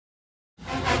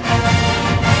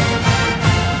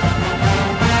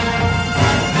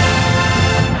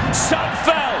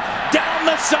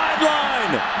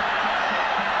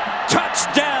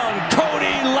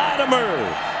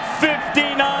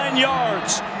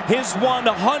his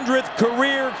 100th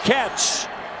career catch.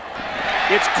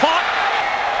 It's caught.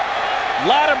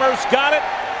 Latimer's got it.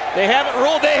 They have it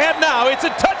ruled. They have now. It's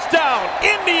a touchdown,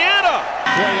 Indiana.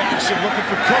 Play action looking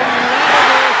for Cody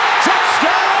Latimer.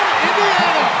 Touchdown,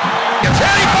 Indiana.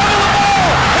 Teddy fumbled the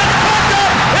ball. It's picked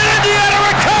up, and Indiana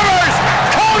recovers.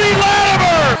 Cody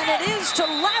Latimer. And it is to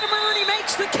Latimer, and he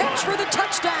makes the catch for the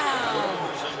touchdown.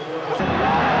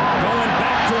 Going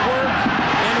back to work,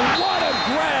 and what a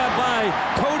grab by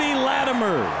Cody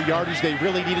Latimer. The yardage, they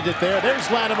really needed it there.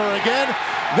 There's Latimer again.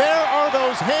 There are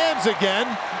those hands again.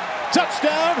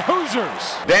 Touchdown,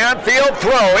 Hoosiers. Downfield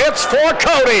throw. It's for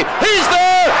Cody. He's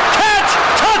there. Catch.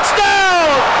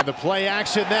 Touchdown. The play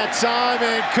action that time,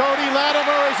 and Cody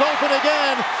Latimer is open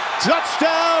again.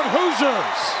 Touchdown,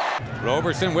 Hoosiers.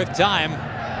 Roberson with time.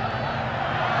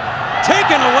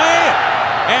 Taken away,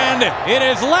 and it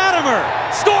is Latimer.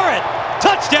 Score it.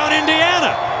 Touchdown,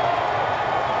 Indiana.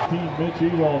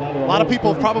 A lot of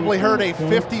people have probably heard a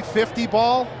 50-50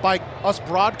 ball by us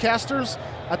broadcasters.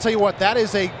 I tell you what, that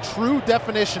is a true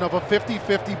definition of a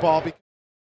 50-50 ball.